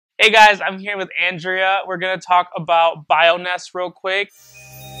Hey guys, I'm here with Andrea. We're going to talk about Bioness real quick.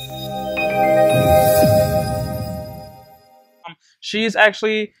 She's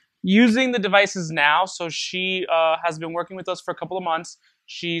actually using the devices now, so she has been working with us for a couple of months.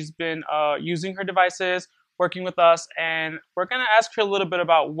 She's been using her devices, working with us, and we're going to ask her a little bit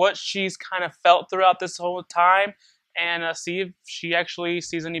about what she's kind of felt throughout this whole time and see if she actually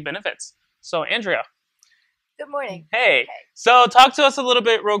sees any benefits. So, Andrea. Good morning. Hey, so talk to us a little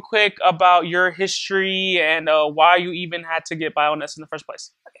bit real quick about your history and why you even had to get Bioness in the first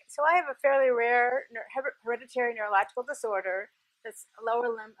place. Okay, so I have a fairly rare hereditary neurological disorder that's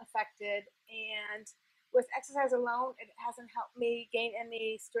lower limb affected, and with exercise alone, it hasn't helped me gain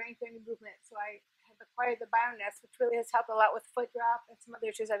any strength or any movement. So I have acquired the Bioness, which really has helped a lot with foot drop and some other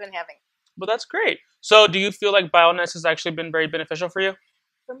issues I've been having. Well, that's great. So do you feel like Bioness has actually been very beneficial for you?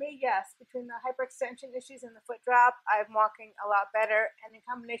 For me, yes. Between the hyperextension issues and the foot drop, I'm walking a lot better. And in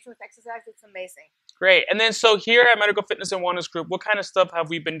combination with exercise, it's amazing. Great. And then so here at Medical Fitness and Wellness Group, what kind of stuff have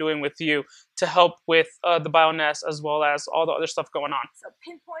we been doing with you to help with the Bioness as well as all the other stuff going on? So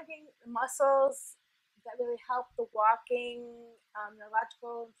pinpointing the muscles that really help the walking,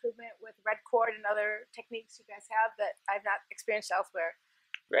 neurological improvement with red cord and other techniques you guys have that I've not experienced elsewhere.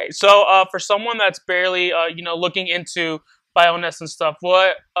 Great. So for someone that's barely, looking into Bioness and stuff,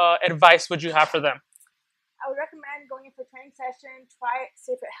 what advice would you have for them? I would recommend going in for a training session, try it,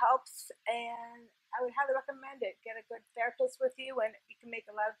 see if it helps, and I would highly recommend it. Get a good therapist with you, and you can make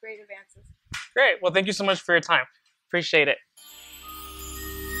a lot of great advances. Great. Well, thank you so much for your time. Appreciate it.